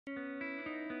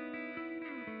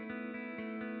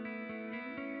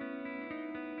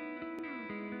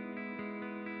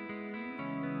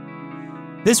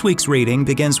This week's reading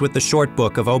begins with the short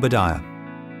book of Obadiah.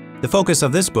 The focus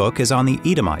of this book is on the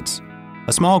Edomites,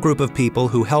 a small group of people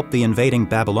who helped the invading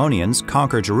Babylonians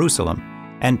conquer Jerusalem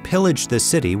and pillage the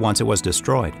city once it was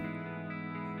destroyed.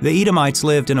 The Edomites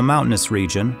lived in a mountainous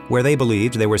region where they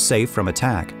believed they were safe from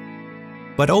attack.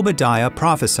 But Obadiah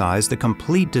prophesies the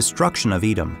complete destruction of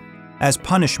Edom as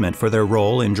punishment for their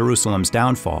role in Jerusalem's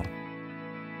downfall.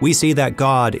 We see that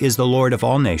God is the Lord of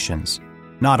all nations,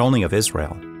 not only of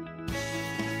Israel.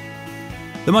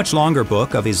 The much longer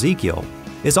book of Ezekiel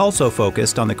is also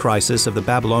focused on the crisis of the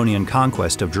Babylonian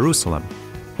conquest of Jerusalem,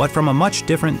 but from a much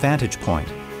different vantage point.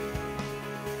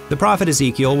 The prophet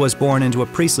Ezekiel was born into a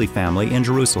priestly family in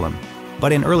Jerusalem,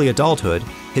 but in early adulthood,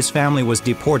 his family was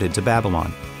deported to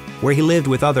Babylon, where he lived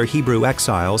with other Hebrew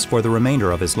exiles for the remainder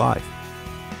of his life.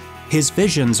 His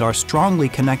visions are strongly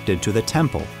connected to the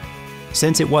temple,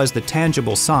 since it was the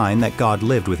tangible sign that God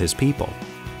lived with his people.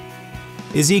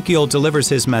 Ezekiel delivers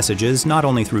his messages not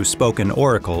only through spoken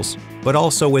oracles, but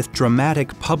also with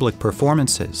dramatic public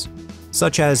performances,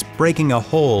 such as breaking a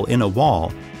hole in a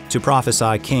wall to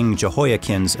prophesy King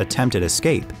Jehoiakim's attempted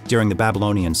escape during the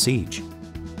Babylonian siege.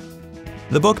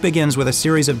 The book begins with a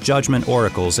series of judgment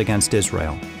oracles against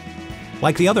Israel.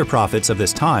 Like the other prophets of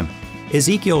this time,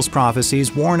 Ezekiel's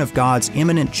prophecies warn of God's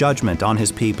imminent judgment on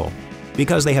his people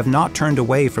because they have not turned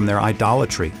away from their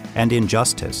idolatry and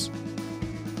injustice.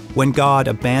 When God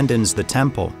abandons the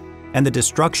temple and the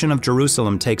destruction of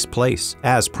Jerusalem takes place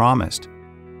as promised,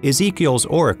 Ezekiel's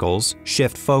oracles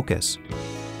shift focus.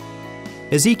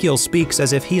 Ezekiel speaks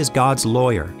as if he is God's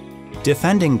lawyer,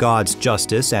 defending God's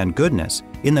justice and goodness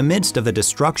in the midst of the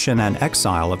destruction and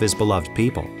exile of his beloved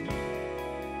people.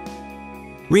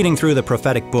 Reading through the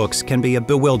prophetic books can be a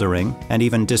bewildering and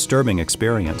even disturbing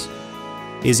experience.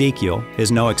 Ezekiel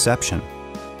is no exception.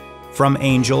 From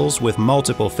angels with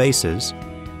multiple faces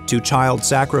to child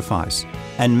sacrifice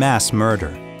and mass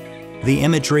murder, the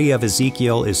imagery of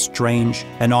Ezekiel is strange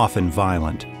and often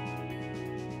violent.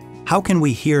 How can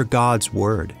we hear God's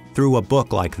word through a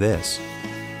book like this?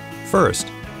 First,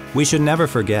 we should never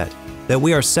forget that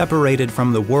we are separated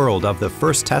from the world of the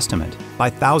First Testament by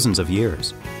thousands of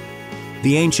years.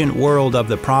 The ancient world of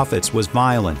the prophets was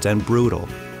violent and brutal,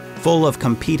 full of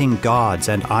competing gods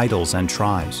and idols and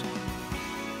tribes.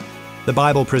 The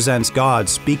Bible presents God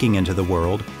speaking into the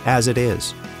world as it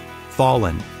is,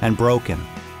 fallen and broken.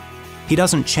 He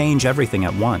doesn't change everything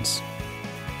at once.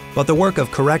 But the work of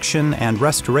correction and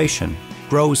restoration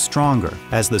grows stronger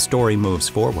as the story moves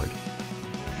forward.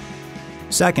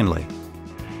 Secondly,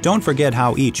 don't forget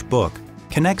how each book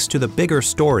connects to the bigger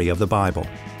story of the Bible.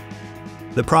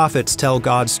 The prophets tell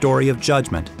God's story of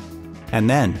judgment, and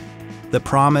then the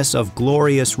promise of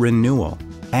glorious renewal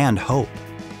and hope.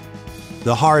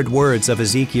 The hard words of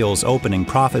Ezekiel's opening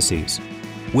prophecies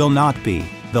will not be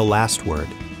the last word.